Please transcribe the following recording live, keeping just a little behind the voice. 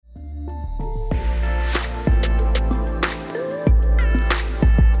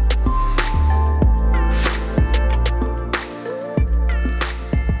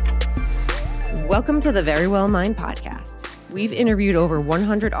Welcome to the Very Well Mind podcast. We've interviewed over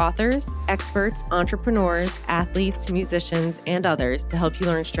 100 authors, experts, entrepreneurs, athletes, musicians, and others to help you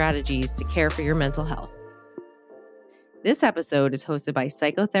learn strategies to care for your mental health. This episode is hosted by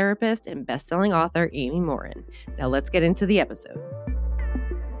psychotherapist and best-selling author Amy Morin. Now let's get into the episode.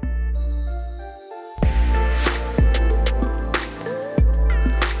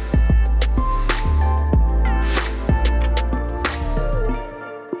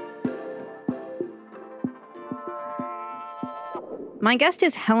 My guest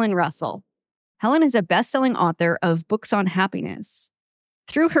is Helen Russell. Helen is a best-selling author of books on happiness.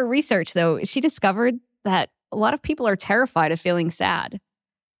 Through her research, though, she discovered that a lot of people are terrified of feeling sad.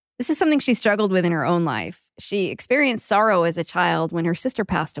 This is something she struggled with in her own life. She experienced sorrow as a child when her sister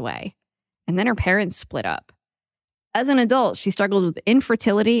passed away, and then her parents split up. As an adult, she struggled with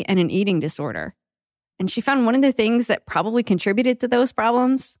infertility and an eating disorder. And she found one of the things that probably contributed to those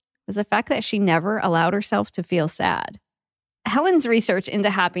problems was the fact that she never allowed herself to feel sad. Helen's research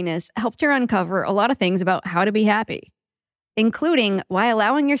into happiness helped her uncover a lot of things about how to be happy, including why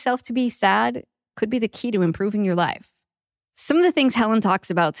allowing yourself to be sad could be the key to improving your life. Some of the things Helen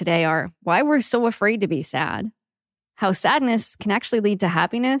talks about today are why we're so afraid to be sad, how sadness can actually lead to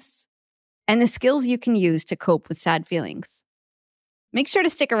happiness, and the skills you can use to cope with sad feelings. Make sure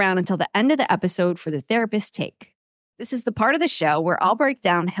to stick around until the end of the episode for the therapist take. This is the part of the show where I'll break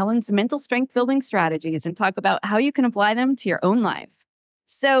down Helen's mental strength building strategies and talk about how you can apply them to your own life.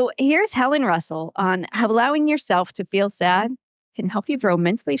 So here's Helen Russell on how allowing yourself to feel sad can help you grow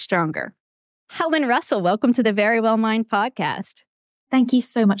mentally stronger. Helen Russell, welcome to the Very Well Mind podcast. Thank you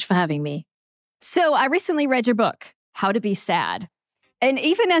so much for having me. So I recently read your book, How to Be Sad. And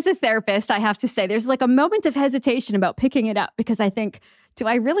even as a therapist, I have to say there's like a moment of hesitation about picking it up because I think, do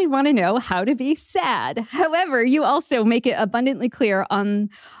I really want to know how to be sad? However, you also make it abundantly clear on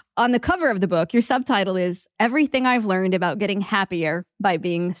the cover of the book. Your subtitle is Everything I've Learned About Getting Happier by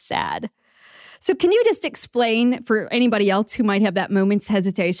Being Sad. So can you just explain for anybody else who might have that moment's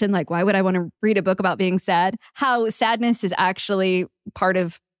hesitation, like why would I want to read a book about being sad, how sadness is actually part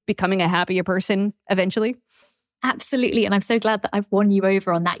of becoming a happier person eventually? Absolutely. And I'm so glad that I've won you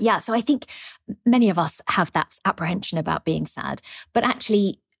over on that. Yeah. So I think many of us have that apprehension about being sad, but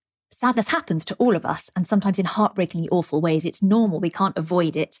actually sadness happens to all of us and sometimes in heartbreakingly awful ways. It's normal. We can't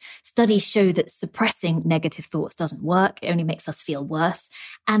avoid it. Studies show that suppressing negative thoughts doesn't work. It only makes us feel worse.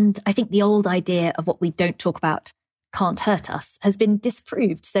 And I think the old idea of what we don't talk about can't hurt us has been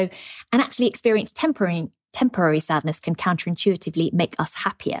disproved. So, and actually experience temporary sadness can counterintuitively make us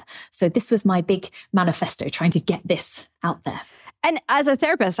happier. So this was my big manifesto, trying to get this out there. And as a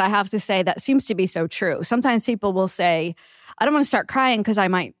therapist, I have to say that seems to be so true. Sometimes people will say, I don't want to start crying because I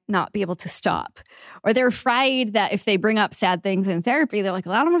might not be able to stop. Or they're afraid that if they bring up sad things in therapy, they're like,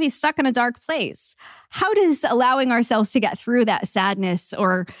 well, I don't want to be stuck in a dark place. How does allowing ourselves to get through that sadness,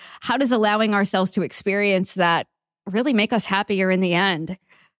 or how does allowing ourselves to experience that really make us happier in the end?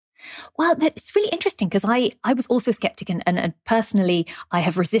 Well, it's really interesting because I was also skeptic and personally, I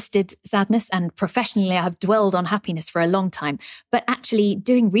have resisted sadness and professionally, I have dwelled on happiness for a long time. But actually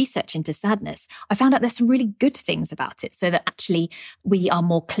doing research into sadness, I found out there's some really good things about it. So that actually we are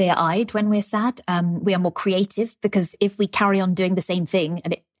more clear-eyed when we're sad. We are more creative because if we carry on doing the same thing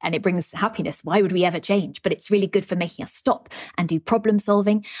and it brings happiness, why would we ever change? But it's really good for making us stop and do problem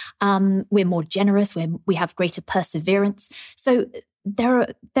solving. We're more generous. We have greater perseverance. So there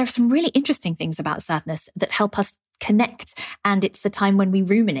are some really interesting things about sadness that help us connect. And it's the time when we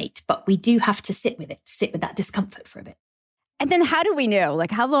ruminate, but we do have to sit with that discomfort for a bit. And then how do we know? Like,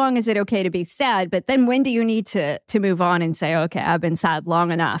 how long is it okay to be sad? But then when do you need to move on and say, okay, I've been sad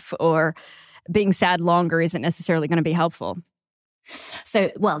long enough, or being sad longer isn't necessarily going to be helpful? So,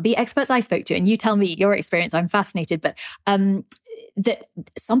 well, the experts I spoke to, and you tell me your experience, I'm fascinated, but that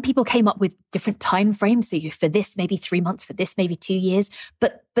some people came up with different time frames. So for this, maybe 3 months, for this, maybe 2 years.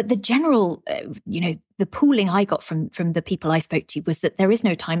 But the general, the pooling I got from the people I spoke to was that there is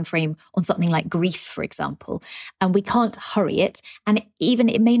no time frame on something like grief, for example, and we can't hurry it. And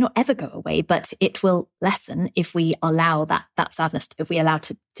it may not ever go away, but it will lessen if we allow that sadness, if we allow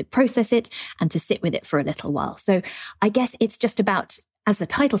to process it and to sit with it for a little while. So I guess it's just about, as the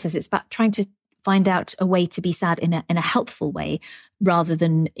title says, it's about trying to find out a way to be sad in a helpful way rather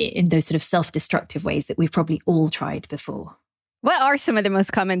than in those sort of self-destructive ways that we've probably all tried before. What are some of the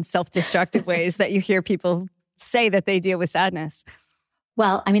most common self-destructive ways that you hear people say that they deal with sadness?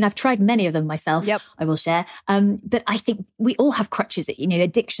 Well, I mean, I've tried many of them myself, Yep. I will share. But I think we all have crutches.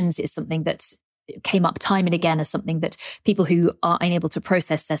 Addictions is something that came up time and again as something that people who are unable to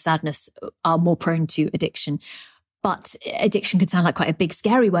process their sadness are more prone to addiction. But addiction can sound like quite a big,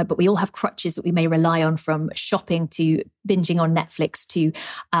 scary word, but we all have crutches that we may rely on, from shopping to binging on Netflix to,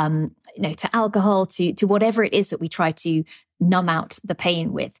 to alcohol, to whatever it is that we try to numb out the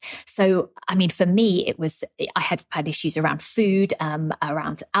pain with. So, I mean, for me, I had issues around food,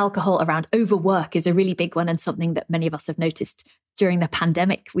 around alcohol, around overwork is a really big one, and something that many of us have noticed during the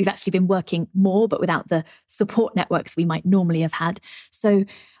pandemic. We've actually been working more, but without the support networks we might normally have had. So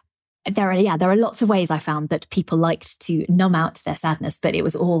there are lots of ways I found that people liked to numb out their sadness, but it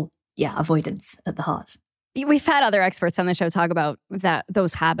was all, avoidance at the heart. We've had other experts on the show talk about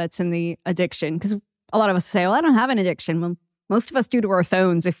those habits and the addiction, because a lot of us say, well, I don't have an addiction. Well, most of us do to our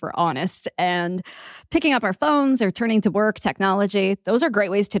phones, if we're honest. And picking up our phones or turning to work, technology, those are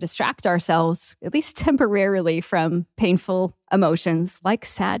great ways to distract ourselves, at least temporarily, from painful emotions like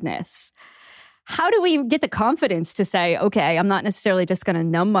sadness. How do we get the confidence to say, okay, I'm not necessarily just going to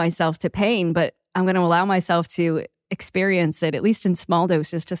numb myself to pain, but I'm going to allow myself to experience it, at least in small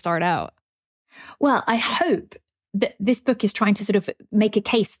doses, to start out? Well, I hope that this book is trying to sort of make a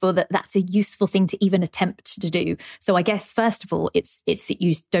case for that's a useful thing to even attempt to do. So I guess, first of all, it's that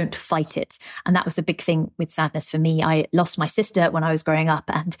you don't fight it. And that was the big thing with sadness for me. I lost my sister when I was growing up,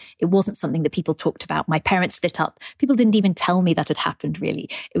 and it wasn't something that people talked about. My parents split up. People didn't even tell me that had happened, really.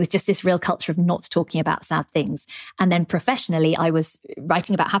 It was just this real culture of not talking about sad things. And then professionally, I was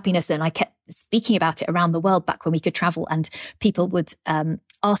writing about happiness, and I kept speaking about it around the world back when we could travel, and people would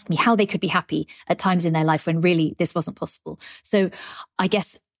ask me how they could be happy at times in their life when really this wasn't possible. So I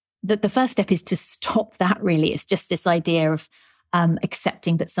guess that the first step is to stop that, really. It's just this idea of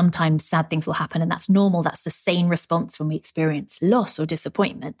accepting that sometimes sad things will happen, and that's normal. That's the same response when we experience loss or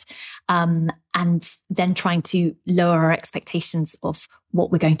disappointment. And then trying to lower our expectations of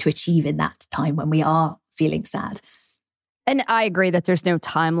what we're going to achieve in that time when we are feeling sad. And I agree that there's no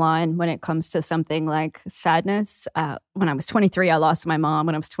timeline when it comes to something like sadness. When I was 23, I lost my mom.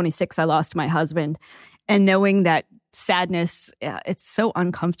 When I was 26, I lost my husband. And knowing that sadness, it's so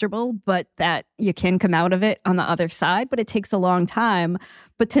uncomfortable, but that you can come out of it on the other side, but it takes a long time.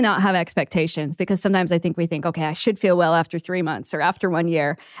 But to not have expectations, because sometimes I think we think, okay, I should feel well after 3 months or after 1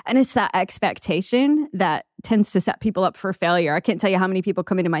 year. And it's that expectation that tends to set people up for failure. I can't tell you how many people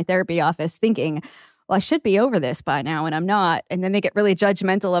come into my therapy office thinking, well, I should be over this by now, and I'm not. And then they get really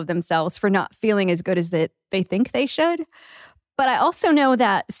judgmental of themselves for not feeling as good as they think they should. But I also know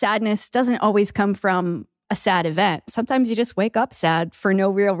that sadness doesn't always come from a sad event. Sometimes you just wake up sad for no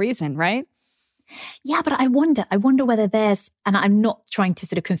real reason, right? Yeah, but I wonder whether there's, and I'm not trying to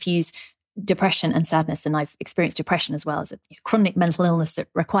sort of confuse depression and sadness, and I've experienced depression as well as a chronic mental illness that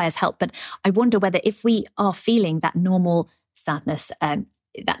requires help. But I wonder whether if we are feeling that normal sadness,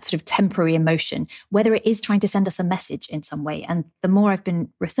 that sort of temporary emotion, whether it is trying to send us a message in some way. And the more I've been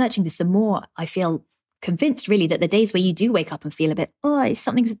researching this, the more I feel convinced, really, that the days where you do wake up and feel a bit,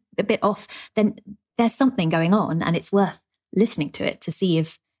 something's a bit off, then there's something going on, and it's worth listening to it to see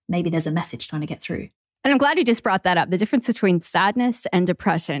if maybe there's a message trying to get through. And I'm glad you just brought that up, the difference between sadness and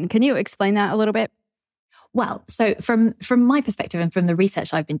depression. Can you explain that a little bit? Well, so from my perspective and from the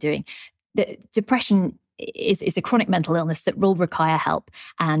research I've been doing, the depression is a chronic mental illness that will require help.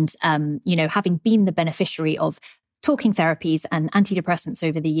 And, having been the beneficiary of talking therapies and antidepressants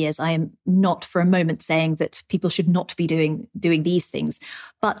over the years, I am not for a moment saying that people should not be doing these things.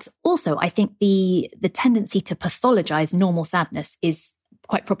 But also, I think the tendency to pathologize normal sadness is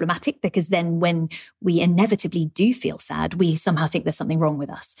quite problematic, because then when we inevitably do feel sad, we somehow think there's something wrong with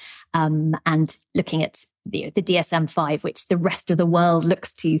us. And looking at the DSM-5, which the rest of the world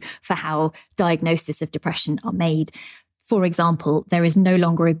looks to for how diagnosis of depression are made. For example, there is no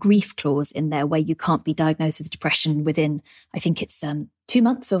longer a grief clause in there where you can't be diagnosed with depression within, I think it's 2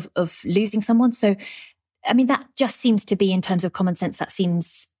 months of losing someone. So, I mean, that just seems to be, in terms of common sense, that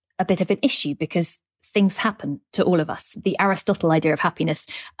seems a bit of an issue, because things happen to all of us. The Aristotle idea of happiness,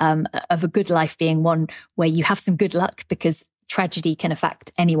 of a good life being one where you have some good luck, because tragedy can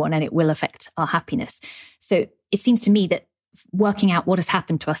affect anyone and it will affect our happiness. So it seems to me that working out what has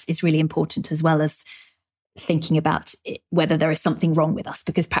happened to us is really important, as well as thinking about whether there is something wrong with us,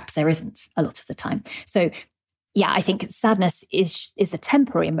 because perhaps there isn't a lot of the time. So yeah, I think sadness is a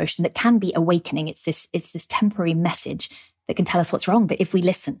temporary emotion that can be awakening. It's this temporary message that can tell us what's wrong. But if we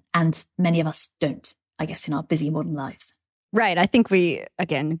listen, and many of us don't, I guess, in our busy modern lives. Right. I think we,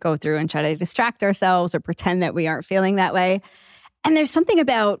 again, go through and try to distract ourselves or pretend that we aren't feeling that way. And there's something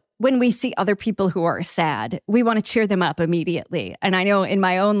about when we see other people who are sad, we want to cheer them up immediately. And I know in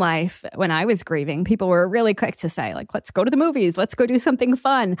my own life, when I was grieving, people were really quick to say, like, let's go to the movies, let's go do something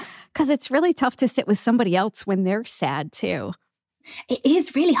fun. Because it's really tough to sit with somebody else when they're sad too. It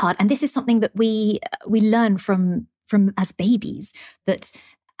is really hard. And this is something that we learn from from as babies, that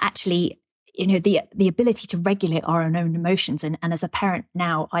actually, the ability to regulate our own emotions. And as a parent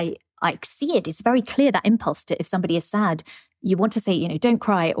now, I see it. It's very clear, that impulse to, if somebody is sad, you want to say, don't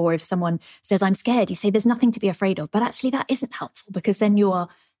cry. Or if someone says, I'm scared, you say, there's nothing to be afraid of. But actually that isn't helpful, because then you are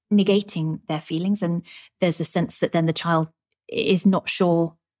negating their feelings. And there's a sense that then the child is not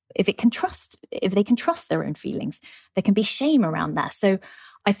sure if they can trust their own feelings. There can be shame around that. So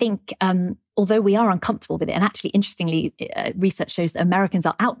I think, although we are uncomfortable with it, and actually, interestingly, research shows that Americans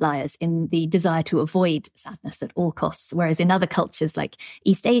are outliers in the desire to avoid sadness at all costs, whereas in other cultures like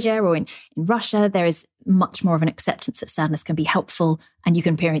East Asia or in Russia, there is much more of an acceptance that sadness can be helpful, and you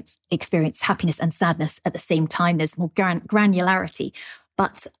can experience happiness and sadness at the same time. There's more granularity.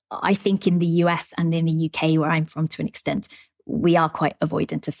 But I think in the US and in the UK, where I'm from to an extent, we are quite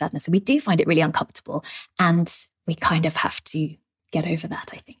avoidant of sadness. And we do find it really uncomfortable. And we kind of have to get over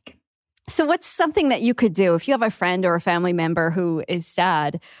that, I think. So what's something that you could do if you have a friend or a family member who is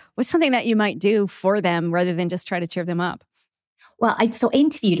sad? What's something that you might do for them rather than just try to cheer them up? Well, I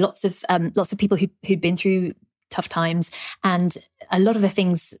interviewed lots of people who'd been through tough times, and a lot of the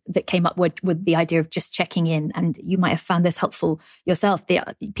things that came up were the idea of just checking in. And you might have found this helpful yourself.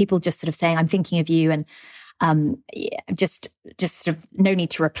 People just sort of saying, "I'm thinking of you," and just sort of no need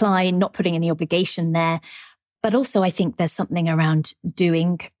to reply, not putting any obligation there. But also, I think there's something around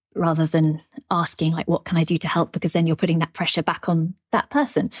doing rather than asking, like, what can I do to help? Because then you're putting that pressure back on that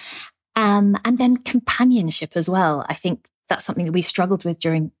person. And then companionship as well. I think that's something that we struggled with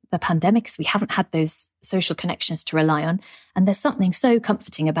during the pandemic, because we haven't had those social connections to rely on. And there's something so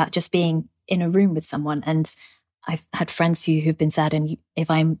comforting about just being in a room with someone. And I've had friends who've been sad, and if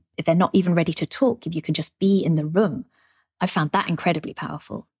they're not even ready to talk, if you can just be in the room, I found that incredibly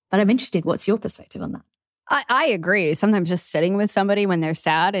powerful. But I'm interested, what's your perspective on that? I agree. Sometimes just sitting with somebody when they're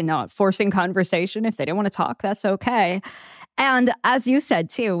sad and not forcing conversation. If they don't want to talk, that's okay. And as you said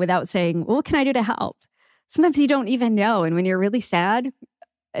too, without saying, well, what can I do to help? Sometimes you don't even know. And when you're really sad,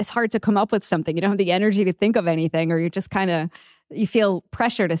 it's hard to come up with something. You don't have the energy to think of anything, or you just you feel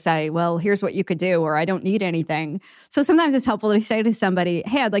pressure to say, well, here's what you could do, or I don't need anything. So sometimes it's helpful to say to somebody,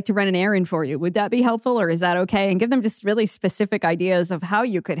 hey, I'd like to run an errand for you. Would that be helpful, or is that okay? And give them just really specific ideas of how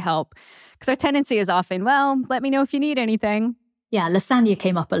you could help. Because our tendency is often, well, let me know if you need anything. Yeah, lasagna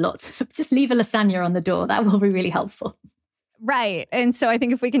came up a lot. Just leave a lasagna on the door. That will be really helpful. Right. And so I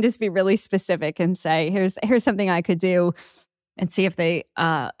think if we can just be really specific and say, here's something I could do, and see if the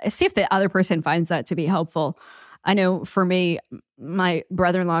other person finds that to be helpful. I know for me, my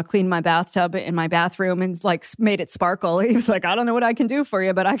brother-in-law cleaned my bathtub in my bathroom and made it sparkle. He was like, I don't know what I can do for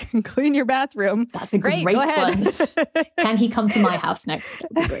you, but I can clean your bathroom. That's a great one. Can he come to my house next?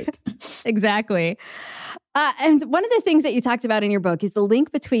 That'd be great. Exactly. And one of the things that you talked about in your book is the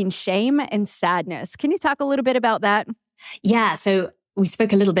link between shame and sadness. Can you talk a little bit about that? Yeah. So we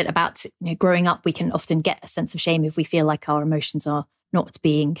spoke a little bit about, growing up, we can often get a sense of shame if we feel like our emotions are not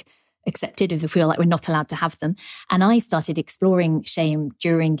being accepted, if we feel like we're not allowed to have them. And I started exploring shame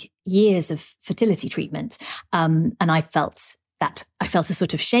during years of fertility treatment. And I felt a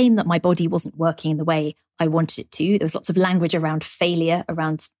sort of shame that my body wasn't working in the way I wanted it to. There was lots of language around failure,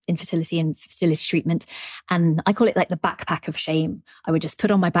 around infertility and fertility treatment. And I call it like the backpack of shame. I would just put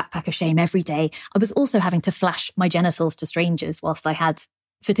on my backpack of shame every day. I was also having to flash my genitals to strangers whilst I had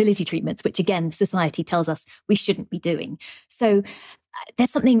fertility treatments, which again, society tells us we shouldn't be doing. So there's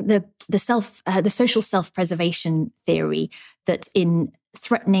something, the social self-preservation theory, that in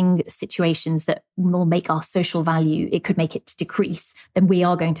threatening situations that will make our social value, it could make it decrease, then we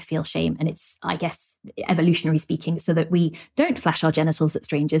are going to feel shame. And it's, I guess, evolutionary speaking, so that we don't flash our genitals at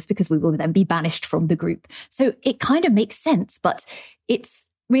strangers, because we will then be banished from the group. So it kind of makes sense, but it's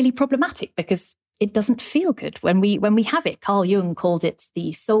really problematic because it doesn't feel good when we have it. Carl Jung called it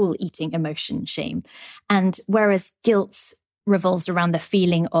the soul-eating emotion, shame. And whereas guilt revolves around the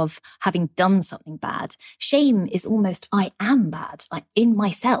feeling of having done something bad, shame is almost, I am bad, like in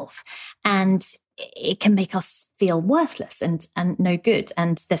myself. And it can make us feel worthless and no good.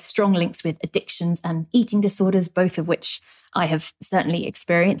 And there's strong links with addictions and eating disorders, both of which I have certainly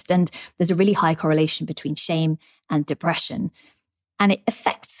experienced. And there's a really high correlation between shame and depression. And it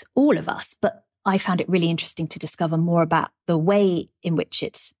affects all of us. But I found it really interesting to discover more about the way in which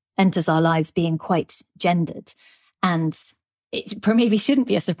it enters our lives, being quite gendered. And it maybe shouldn't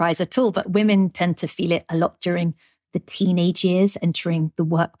be a surprise at all, but women tend to feel it a lot during the teenage years, entering the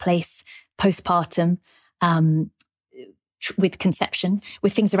workplace, postpartum, with conception,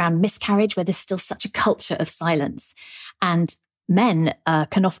 with things around miscarriage, where there's still such a culture of silence. And men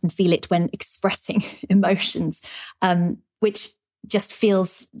can often feel it when expressing emotions, which just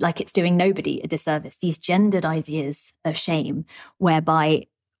feels like it's doing nobody a disservice. These gendered ideas of shame, whereby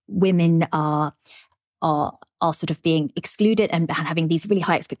women are sort of being excluded and having these really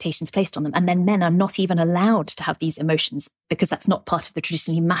high expectations placed on them. And then men are not even allowed to have these emotions because that's not part of the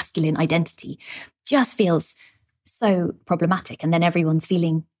traditionally masculine identity, just feels so problematic. And then everyone's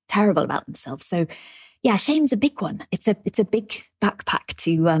feeling terrible about themselves. So yeah, shame's a big one. It's a big backpack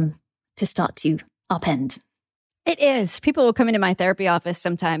to start to upend. It is. People will come into my therapy office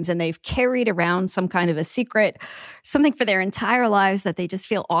sometimes and they've carried around some kind of a secret, something for their entire lives that they just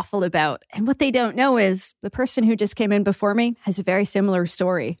feel awful about. And what they don't know is the person who just came in before me has a very similar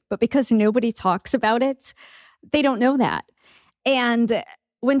story. But because nobody talks about it, they don't know that. And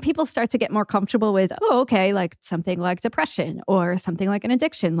when people start to get more comfortable with, like something like depression or something like an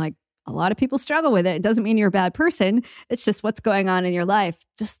addiction, like a lot of people struggle with it. It doesn't mean you're a bad person. It's just what's going on in your life.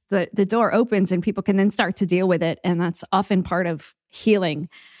 Just the door opens and people can then start to deal with it. And that's often part of healing.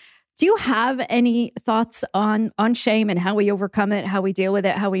 Do you have any thoughts on shame and how we overcome it, how we deal with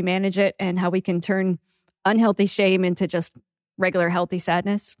it, how we manage it, and how we can turn unhealthy shame into just regular healthy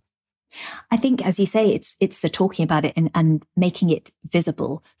sadness? I think, as you say, it's the talking about it and making it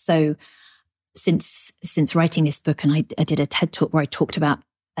visible. So since writing this book, and I did a TED Talk where I talked about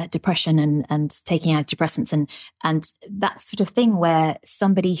depression and taking antidepressants and that sort of thing, where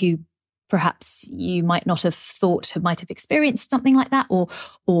somebody who perhaps you might not have thought might have experienced something like that,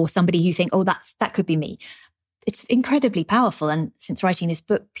 or somebody who think, that could be me. It's incredibly powerful. And since writing this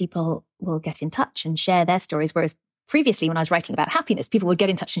book, people will get in touch and share their stories. Whereas previously, when I was writing about happiness, people would get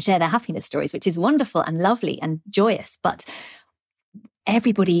in touch and share their happiness stories, which is wonderful and lovely and joyous. But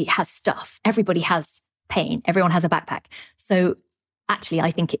everybody has stuff. Everybody has pain. Everyone has a backpack. So actually,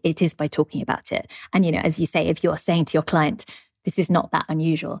 I think it is by talking about it. And, as you say, if you're saying to your client, this is not that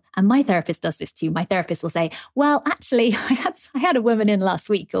unusual. And my therapist does this too. My therapist will say, well, actually, I had a woman in last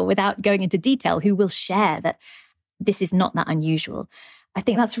week, or without going into detail, who will share that this is not that unusual. I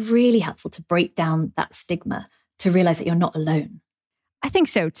think that's really helpful to break down that stigma, to realize that you're not alone. I think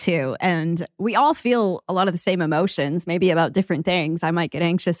so too. And we all feel a lot of the same emotions, maybe about different things. I might get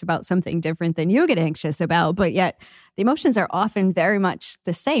anxious about something different than you get anxious about, but yet the emotions are often very much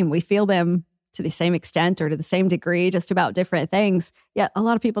the same. We feel them to the same extent or to the same degree, just about different things. Yet a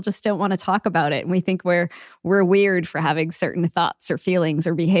lot of people just don't want to talk about it. And we think we're weird for having certain thoughts or feelings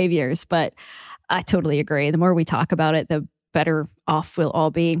or behaviors. But I totally agree. The more we talk about it, the better off we'll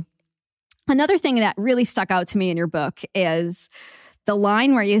all be. Another thing that really stuck out to me in your book is the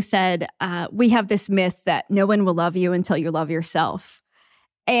line where you said, we have this myth that no one will love you until you love yourself.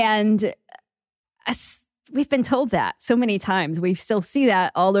 And we've been told that so many times. We still see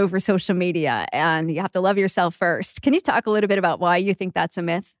that all over social media, and you have to love yourself first. Can you talk a little bit about why you think that's a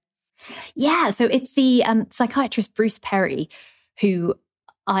myth? Yeah, so it's the psychiatrist Bruce Perry, who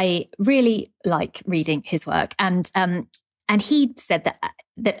I really like reading his work. And he said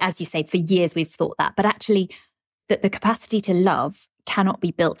that, as you say, for years we've thought that, but actually that the capacity to love cannot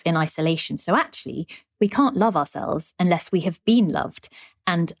be built in isolation. So actually, we can't love ourselves unless we have been loved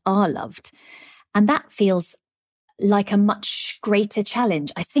and are loved. And that feels like a much greater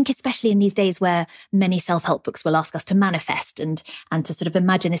challenge. I think especially in these days where many self-help books will ask us to manifest and to sort of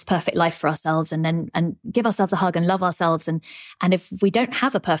imagine this perfect life for ourselves and give ourselves a hug and love ourselves. And if we don't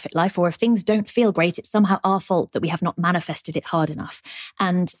have a perfect life, or if things don't feel great, it's somehow our fault that we have not manifested it hard enough.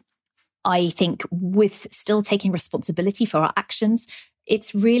 And I think with still taking responsibility for our actions,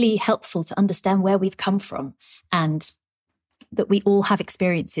 it's really helpful to understand where we've come from and that we all have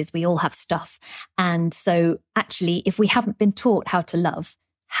experiences, we all have stuff. And so actually, if we haven't been taught how to love,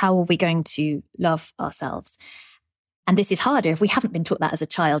 how are we going to love ourselves? And this is harder if we haven't been taught that as a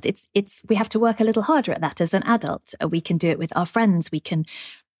child. We have to work a little harder at that as an adult. We can do it with our friends. We can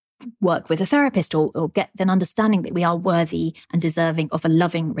work with a therapist or get an understanding that we are worthy and deserving of a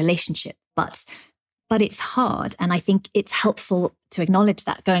loving relationship. But it's hard. And I think it's helpful to acknowledge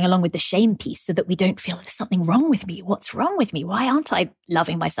that going along with the shame piece so that we don't feel there's something wrong with me. What's wrong with me? Why aren't I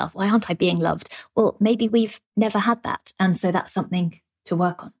loving myself? Why aren't I being loved? Well, maybe we've never had that. And so that's something to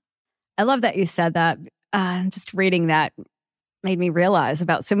work on. I love that you said that. Just reading that made me realize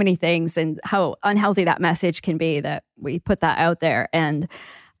about so many things and how unhealthy that message can be that we put that out there. And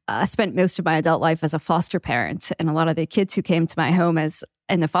I spent most of my adult life as a foster parent, and a lot of the kids who came to my home as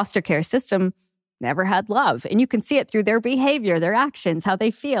in the foster care system never had love. And you can see it through their behavior, their actions, how they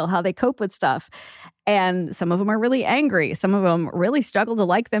feel, how they cope with stuff. And some of them are really angry. Some of them really struggle to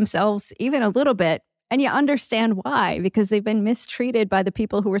like themselves even a little bit. And you understand why, because they've been mistreated by the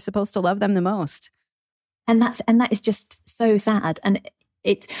people who were supposed to love them the most. And that is just so sad. And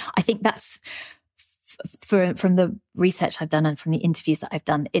I think that's from the research I've done and from the interviews that I've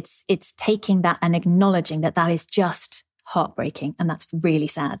done, it's taking that and acknowledging that is just heartbreaking and that's really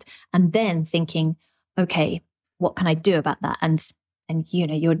sad. And then thinking, okay, what can I do about that? And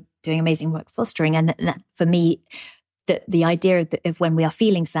you're doing amazing work fostering. And for me, the idea of when we are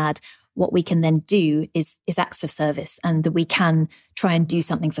feeling sad, what we can then do is acts of service, and that we can try and do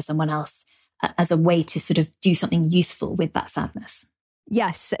something for someone else as a way to sort of do something useful with that sadness.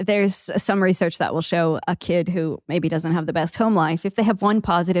 Yes, there's some research that will show a kid who maybe doesn't have the best home life, if they have one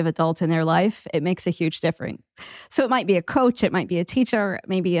positive adult in their life, it makes a huge difference. So it might be a coach, it might be a teacher,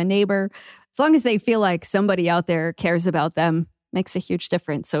 maybe a neighbor. As long as they feel like somebody out there cares about them, makes a huge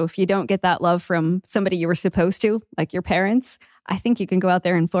difference. So if you don't get that love from somebody you were supposed to, like your parents, I think you can go out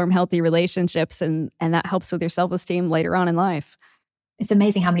there and form healthy relationships, and that helps with your self-esteem later on in life. It's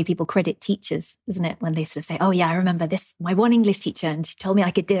amazing how many people credit teachers, isn't it? When they sort of say, oh yeah, I remember this, my one English teacher, and she told me I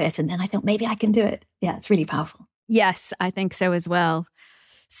could do it. And then I thought maybe I can do it. Yeah, it's really powerful. Yes, I think so as well.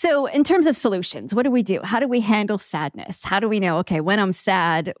 So in terms of solutions, what do we do? How do we handle sadness? How do we know, okay, when I'm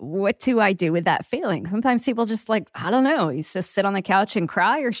sad, what do I do with that feeling? Sometimes people just I don't know, you just sit on the couch and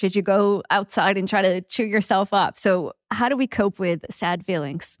cry, or should you go outside and try to cheer yourself up? So how do we cope with sad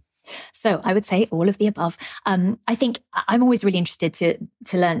feelings? So I would say all of the above. I think I'm always really interested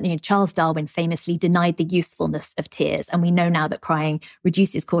to learn, Charles Darwin famously denied the usefulness of tears. And we know now that crying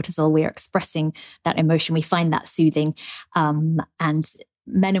reduces cortisol. We are expressing that emotion. We find that soothing. And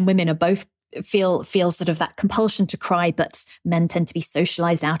men and women are both feel sort of that compulsion to cry, but men tend to be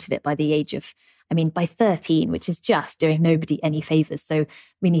socialized out of it by the age of, by 13, which is just doing nobody any favors. So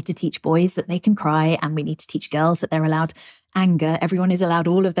we need to teach boys that they can cry, and we need to teach girls that they're allowed anger. Everyone is allowed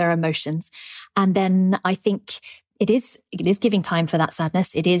all of their emotions. And then I think it is giving time for that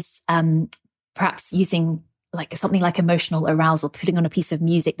sadness. It is perhaps using something like emotional arousal, putting on a piece of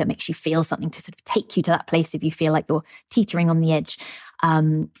music that makes you feel something to sort of take you to that place if you feel like you're teetering on the edge.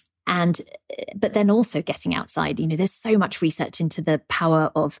 But then also getting outside. There's so much research into the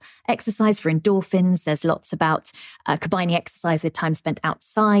power of exercise for endorphins. There's lots about combining exercise with time spent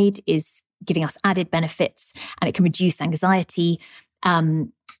outside is giving us added benefits, and it can reduce anxiety.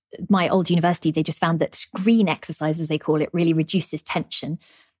 My old university, they just found that green exercise, as they call it, really reduces tension.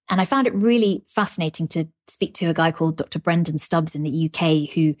 And I found it really fascinating to speak to a guy called Dr. Brendan Stubbs in the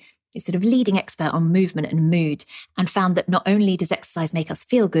UK, who is sort of leading expert on movement and mood, and found that not only does exercise make us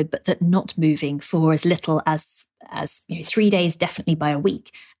feel good, but that not moving for as little as 3 days, definitely by a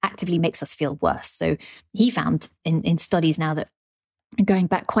week, actively makes us feel worse. So he found in studies now that, going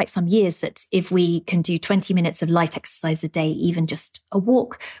back quite some years, that if we can do 20 minutes of light exercise a day, even just a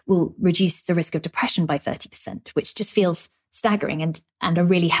walk, will reduce the risk of depression by 30%, which just feels staggering and a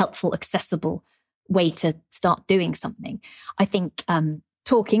really helpful, accessible way to start doing something. I think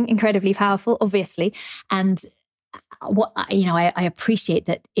talking, incredibly powerful, obviously. And what I appreciate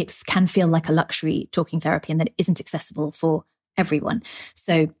that it can feel like a luxury, talking therapy, and that it isn't accessible for everyone.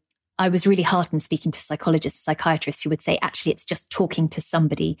 So I was really heartened speaking to psychologists, psychiatrists who would say, actually, it's just talking to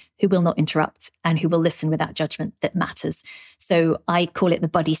somebody who will not interrupt and who will listen without judgment that matters. So I call it the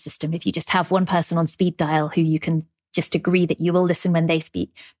buddy system. If you just have one person on speed dial who you can just agree that you will listen when they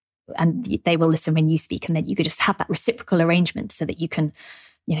speak and they will listen when you speak, and then you could just have that reciprocal arrangement so that you can,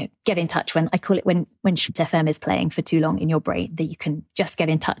 get in touch when, I call it when Shit FM is playing for too long in your brain, that you can just get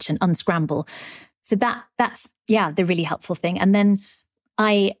in touch and unscramble. So that's the really helpful thing. And then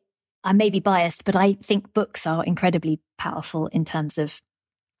I may be biased, but I think books are incredibly powerful in terms of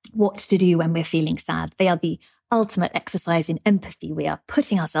what to do when we're feeling sad. They are the ultimate exercise in empathy. We are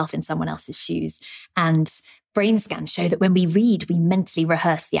putting ourselves in someone else's shoes. And brain scans show that when we read, we mentally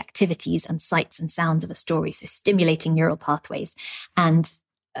rehearse the activities and sights and sounds of a story, so stimulating neural pathways. And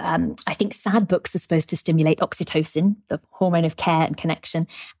I think sad books are supposed to stimulate oxytocin, the hormone of care and connection,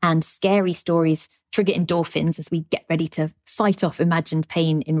 and scary stories trigger endorphins as we get ready to fight off imagined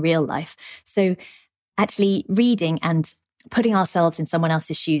pain in real life. So actually reading and putting ourselves in someone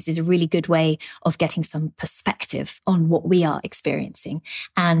else's shoes is a really good way of getting some perspective on what we are experiencing.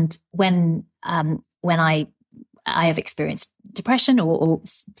 And when I have experienced depression or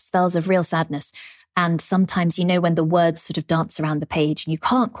spells of real sadness, and sometimes, when the words sort of dance around the page and you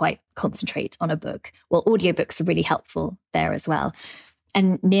can't quite concentrate on a book, well, audiobooks are really helpful there as well.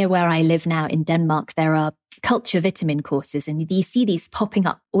 And near where I live now in Denmark, there are culture vitamin courses, and you see these popping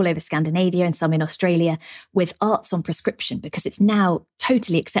up all over Scandinavia and some in Australia with arts on prescription, because it's now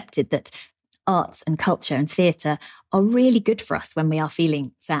totally accepted that arts and culture and theatre are really good for us when we are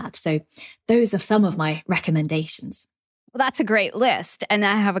feeling sad. So those are some of my recommendations. Well, that's a great list. And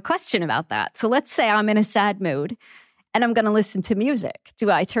I have a question about that. So let's say I'm in a sad mood and I'm going to listen to music.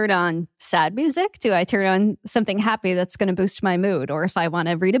 Do I turn on sad music? Do I turn on something happy that's going to boost my mood? Or if I want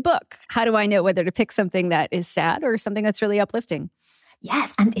to read a book, how do I know whether to pick something that is sad or something that's really uplifting?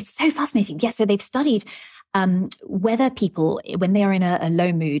 Yes, and it's so fascinating. Yes, so they've studied whether people, when they are in a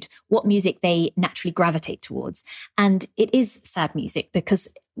low mood, what music they naturally gravitate towards. And it is sad music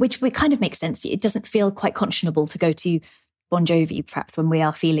which kind of makes sense. It doesn't feel quite conscionable to go to Bon Jovi, perhaps, when we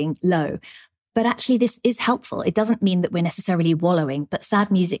are feeling low. But actually, this is helpful. It doesn't mean that we're necessarily wallowing, but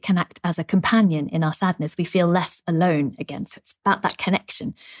sad music can act as a companion in our sadness. We feel less alone again. So it's about that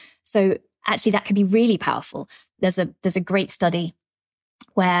connection. So actually, that can be really powerful. There's a great study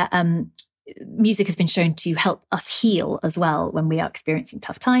where music has been shown to help us heal as well when we are experiencing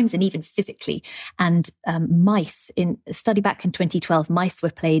tough times and even physically. And mice, in a study back in 2012, mice were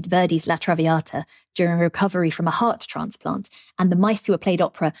played Verdi's La Traviata during recovery from a heart transplant. And the mice who were played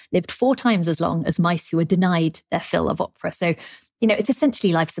opera lived 4 times as long as mice who were denied their fill of opera. So, it's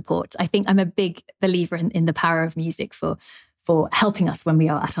essentially life support. I think I'm a big believer in the power of music for helping us when we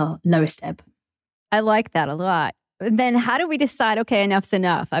are at our lowest ebb. I like that a lot. Then how do we decide, okay, enough's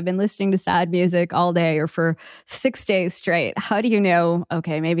enough? I've been listening to sad music all day or for 6 days straight. How do you know,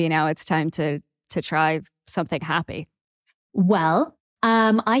 okay, maybe now it's time to try something happy? Well,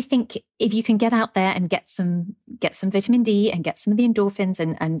 I think if you can get out there and get some vitamin D and get some of the endorphins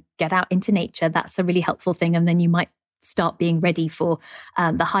and get out into nature, that's a really helpful thing. And then you might start being ready for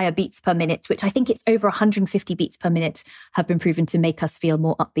the higher beats per minute, which I think it's over 150 beats per minute have been proven to make us feel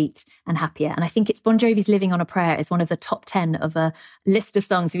more upbeat and happier. And I think it's Bon Jovi's Living on a Prayer is one of the top 10 of a list of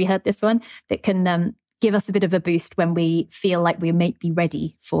songs. Have you heard this one? That can give us a bit of a boost when we feel like we may be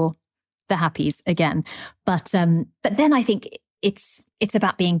ready for the happies again. But then I think it's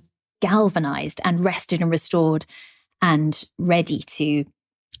about being galvanized and rested and restored and ready to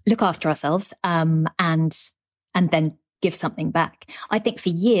look after ourselves and then give something back. I think for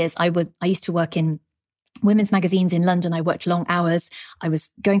years, I used to work in women's magazines in London. I worked long hours. I was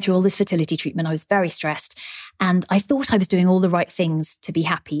going through all this fertility treatment. I was very stressed. And I thought I was doing all the right things to be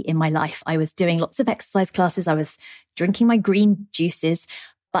happy in my life. I was doing lots of exercise classes. I was drinking my green juices,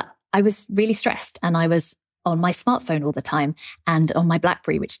 but I was really stressed and I was on my smartphone all the time and on my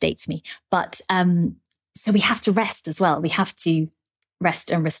BlackBerry, which dates me. But so we have to rest as well. We have to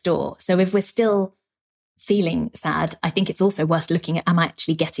rest and restore. So if we're still feeling sad, I think it's also worth looking at, am I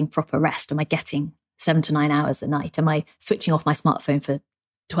actually getting proper rest? Am I getting 7 to 9 hours a night? Am I switching off my smartphone for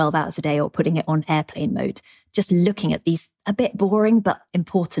 12 hours a day or putting it on airplane mode? Just looking at these a bit boring but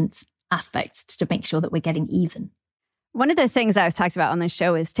important aspects to make sure that we're getting even. One of the things I've talked about on this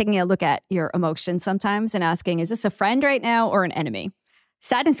show is taking a look at your emotions sometimes and asking, is this a friend right now or an enemy?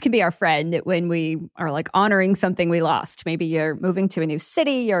 Sadness can be our friend when we are like honoring something we lost. Maybe you're moving to a new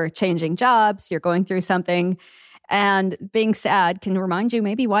city, you're changing jobs, you're going through something, and being sad can remind you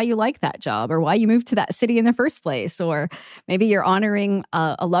maybe why you like that job or why you moved to that city in the first place. Or maybe you're honoring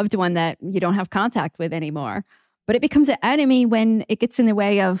a loved one that you don't have contact with anymore. But it becomes an enemy when it gets in the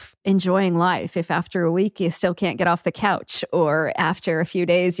way of enjoying life. If after a week you still can't get off the couch, or after a few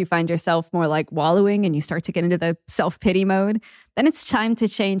days you find yourself more like wallowing and you start to get into the self-pity mode, then it's time to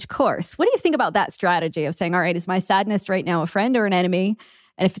change course. What do you think about that strategy of saying, all right, is my sadness right now a friend or an enemy?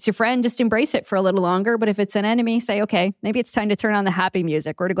 And if it's your friend, just embrace it for a little longer. But if it's an enemy, say, okay, maybe it's time to turn on the happy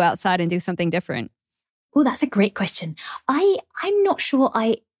music or to go outside and do something different. Oh, that's a great question. I'm not sure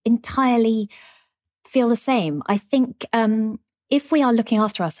I entirely feel the same. I think if we are looking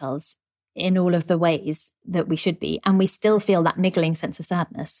after ourselves in all of the ways that we should be, and we still feel that niggling sense of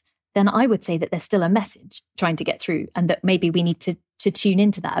sadness, then I would say that there's still a message trying to get through, and that maybe we need to tune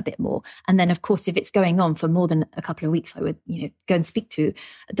into that a bit more. And then, of course, if it's going on for more than a couple of weeks, I would, go and speak to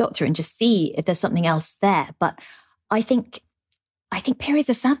a doctor and just see if there's something else there. But I think periods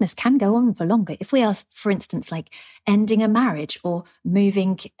of sadness can go on for longer. If we are, for instance, like ending a marriage or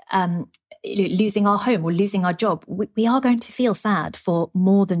moving, losing our home or losing our job, we are going to feel sad for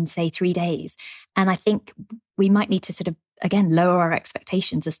more than, say, 3 days. And I think we might need to sort of, again, lower our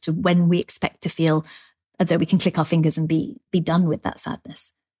expectations as to when we expect to feel as though we can click our fingers and be done with that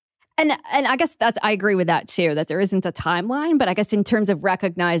sadness. And I guess I agree with that too, that there isn't a timeline, but I guess in terms of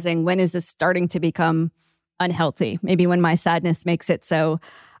recognizing when is this starting to become unhealthy, maybe when my sadness makes it so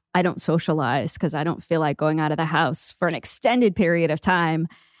I don't socialize because I don't feel like going out of the house for an extended period of time.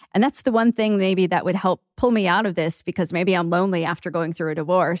 And that's the one thing maybe that would help pull me out of this, because maybe I'm lonely after going through a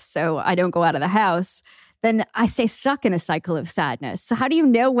divorce, so I don't go out of the house. Then I stay stuck in a cycle of sadness. So how do you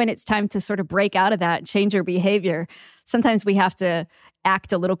know when it's time to sort of break out of that, change your behavior? Sometimes we have to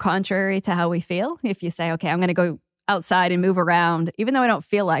act a little contrary to how we feel. If you say, okay, I'm going to go outside and move around, even though I don't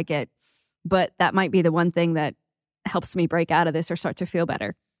feel like it, but that might be the one thing that helps me break out of this or start to feel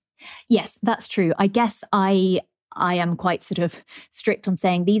better. Yes, that's true. I guess I am quite sort of strict on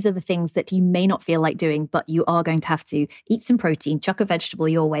saying these are the things that you may not feel like doing, but you are going to have to eat some protein, chuck a vegetable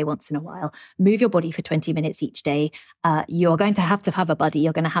your way once in a while, move your body for 20 minutes each day. You're going to have a buddy.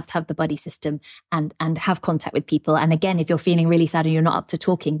 You're going to have the buddy system and have contact with people. And again, if you're feeling really sad and you're not up to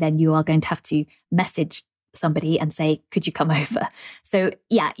talking, then you are going to have to message somebody and say, could you come over? So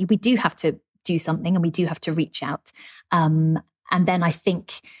yeah, we do have to do something and we do have to reach out. And then I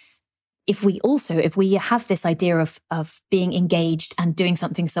think if we have this idea of being engaged and doing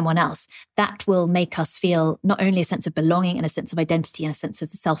something for someone else, that will make us feel not only a sense of belonging and a sense of identity and a sense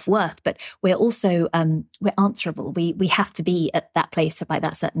of self-worth, but we're also, we're answerable. We have to be at that place by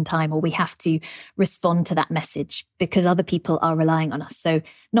that certain time, or we have to respond to that message because other people are relying on us. So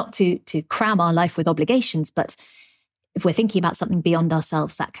not to cram our life with obligations, but if we're thinking about something beyond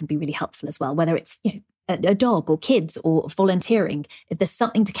ourselves, that can be really helpful as well, whether it's, a dog or kids or volunteering. If there's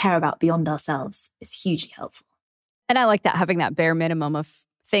something to care about beyond ourselves, it's hugely helpful. And I like that, having that bare minimum of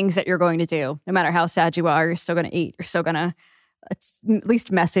things that you're going to do. No matter how sad you are, you're still going to eat. You're still going to at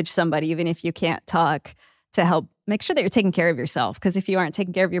least message somebody, even if you can't talk, to help make sure that you're taking care of yourself. Because if you aren't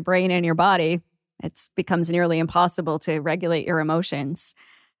taking care of your brain and your body, it becomes nearly impossible to regulate your emotions.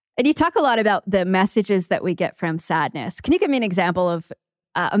 And you talk a lot about the messages that we get from sadness. Can you give me an example of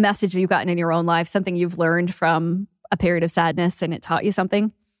a message that you've gotten in your own life, something you've learned from a period of sadness and it taught you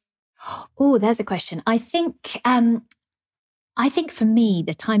something? Oh, there's a question. I think for me,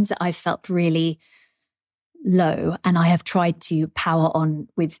 the times that I've felt really low and I have tried to power on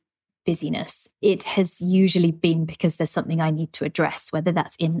with busyness, it has usually been because there's something I need to address, whether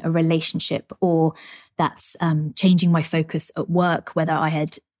that's in a relationship or that's changing my focus at work, whether I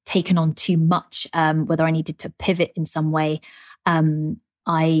had taken on too much, whether I needed to pivot in some way.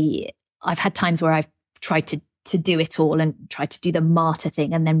 I've had times where I've tried to do it all and tried to do the martyr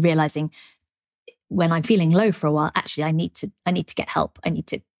thing, and then realizing when I'm feeling low for a while, actually I need to get help. I need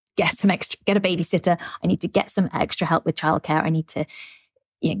to get a babysitter. I need to get some extra help with childcare. I need to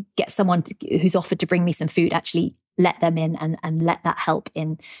get someone who's offered to bring me some food, actually let them in and let that help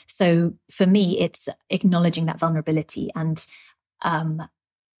in. So for me, it's acknowledging that vulnerability and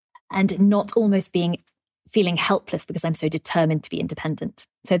not almost feeling helpless because I'm so determined to be independent.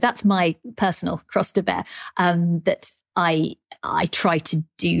 So that's my personal cross to bear, that I try to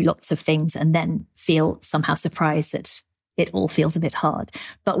do lots of things and then feel somehow surprised that it all feels a bit hard.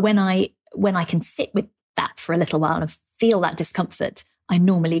 But when I can sit with that for a little while and feel that discomfort, I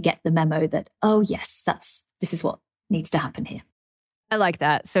normally get the memo that, oh yes, this is what needs to happen here. I like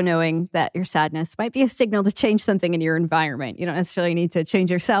that. So knowing that your sadness might be a signal to change something in your environment. You don't necessarily need to change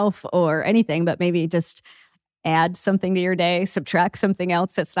yourself or anything, but maybe just add something to your day, subtract something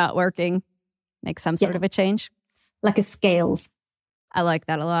else that's not working, make some sort of a change. Like a scales. I like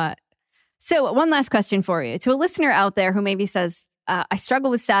that a lot. So one last question for you. To a listener out there who maybe says, I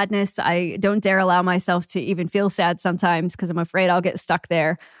struggle with sadness. I don't dare allow myself to even feel sad sometimes because I'm afraid I'll get stuck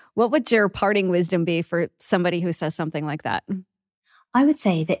there. What would your parting wisdom be for somebody who says something like that? I would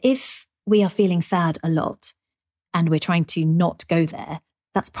say that if we are feeling sad a lot and we're trying to not go there,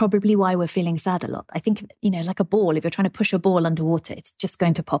 that's probably why we're feeling sad a lot. I think, like a ball, if you're trying to push a ball underwater, it's just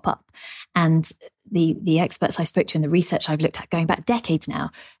going to pop up. And the experts I spoke to and the research I've looked at going back decades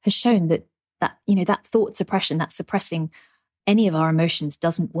now has shown that thought suppression, that suppressing any of our emotions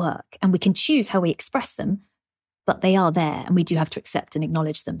doesn't work. And we can choose how we express them, but they are there and we do have to accept and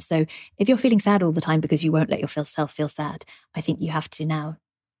acknowledge them. So if you're feeling sad all the time because you won't let yourself feel sad, I think you have to now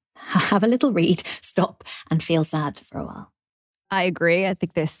have a little read, stop and feel sad for a while. I agree. I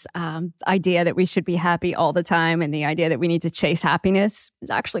think this idea that we should be happy all the time and the idea that we need to chase happiness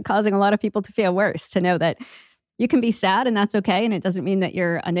is actually causing a lot of people to feel worse, to know that you can be sad and that's okay. And it doesn't mean that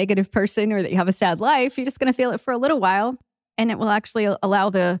you're a negative person or that you have a sad life. You're just going to feel it for a little while and it will actually allow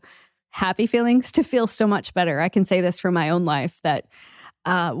the happy feelings to feel so much better. I can say this from my own life that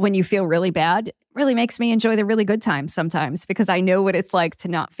when you feel really bad, it really makes me enjoy the really good times sometimes because I know what it's like to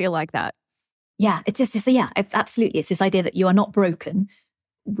not feel like that. Yeah, it's just this, absolutely. It's this idea that you are not broken.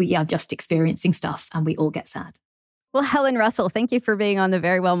 We are just experiencing stuff and we all get sad. Well, Helen Russell, thank you for being on the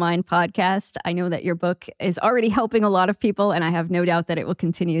Very Well Mind podcast. I know that your book is already helping a lot of people, and I have no doubt that it will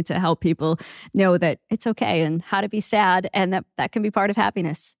continue to help people know that it's okay and how to be sad and that can be part of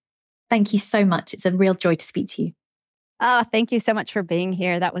happiness. Thank you so much. It's a real joy to speak to you. Thank you so much for being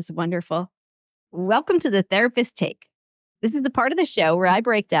here. That was wonderful. Welcome to the Therapist Take. This is the part of the show where I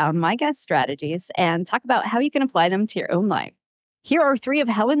break down my guest strategies and talk about how you can apply them to your own life. Here are 3 of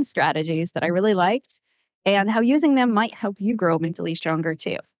Helen's strategies that I really liked and how using them might help you grow mentally stronger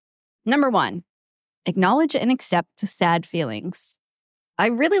too. Number 1, Acknowledge and accept sad feelings. I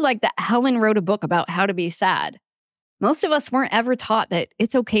really like that Helen wrote a book about how to be sad. Most of us weren't ever taught that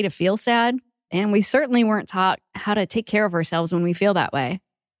it's okay to feel sad, and we certainly weren't taught how to take care of ourselves when we feel that way.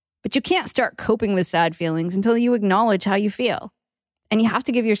 But you can't start coping with sad feelings until you acknowledge how you feel. And you have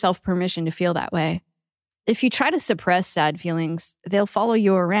to give yourself permission to feel that way. If you try to suppress sad feelings, they'll follow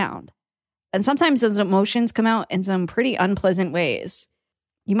you around. And sometimes those emotions come out in some pretty unpleasant ways.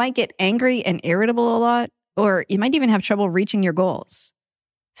 You might get angry and irritable a lot, or you might even have trouble reaching your goals.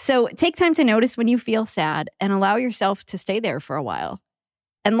 So take time to notice when you feel sad and allow yourself to stay there for a while.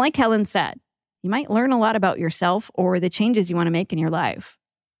 And like Helen said, you might learn a lot about yourself or the changes you want to make in your life.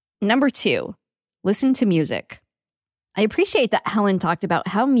 Number 2, listen to music. I appreciate that Helen talked about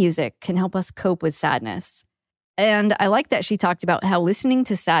how music can help us cope with sadness. And I like that she talked about how listening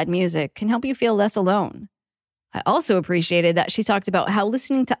to sad music can help you feel less alone. I also appreciated that she talked about how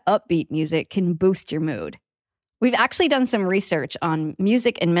listening to upbeat music can boost your mood. We've actually done some research on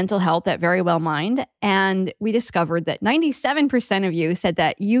music and mental health at Very Well Mind, and we discovered that 97% of you said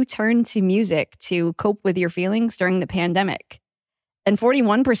that you turned to music to cope with your feelings during the pandemic. And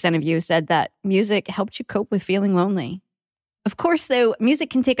 41% of you said that music helped you cope with feeling lonely. Of course, though,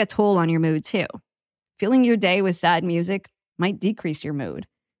 music can take a toll on your mood too. Filling your day with sad music might decrease your mood.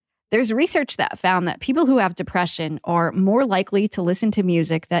 There's research that found that people who have depression are more likely to listen to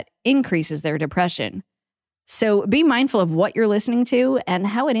music that increases their depression. So be mindful of what you're listening to and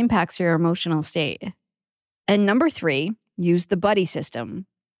how it impacts your emotional state. And number 3, use the buddy system.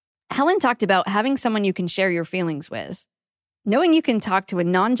 Helen talked about having someone you can share your feelings with. Knowing you can talk to a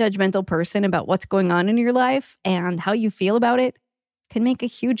non-judgmental person about what's going on in your life and how you feel about it can make a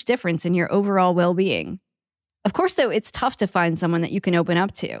huge difference in your overall well-being. Of course, though, it's tough to find someone that you can open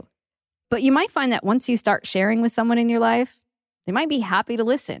up to. But you might find that once you start sharing with someone in your life, they might be happy to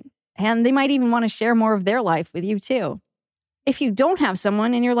listen. And they might even want to share more of their life with you too. If you don't have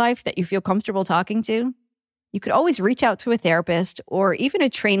someone in your life that you feel comfortable talking to, you could always reach out to a therapist or even a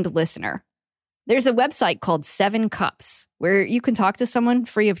trained listener. There's a website called 7 Cups where you can talk to someone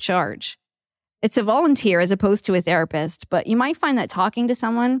free of charge. It's a volunteer as opposed to a therapist, but you might find that talking to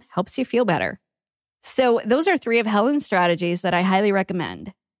someone helps you feel better. So those are 3 of Helen's strategies that I highly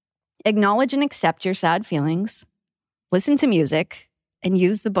recommend. Acknowledge and accept your sad feelings, listen to music, and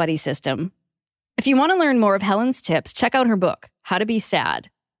use the buddy system. If you want to learn more of Helen's tips, check out her book, How to Be Sad.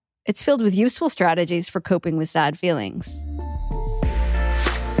 It's filled with useful strategies for coping with sad feelings.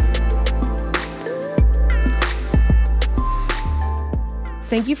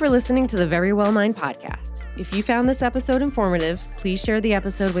 Thank you for listening to the Very Well Mind podcast. If you found this episode informative, please share the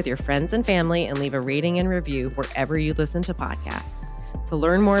episode with your friends and family and leave a rating and review wherever you listen to podcasts. To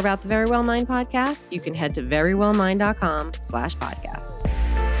learn more about the Very Well Mind podcast, you can head to verywellmind.com/podcast.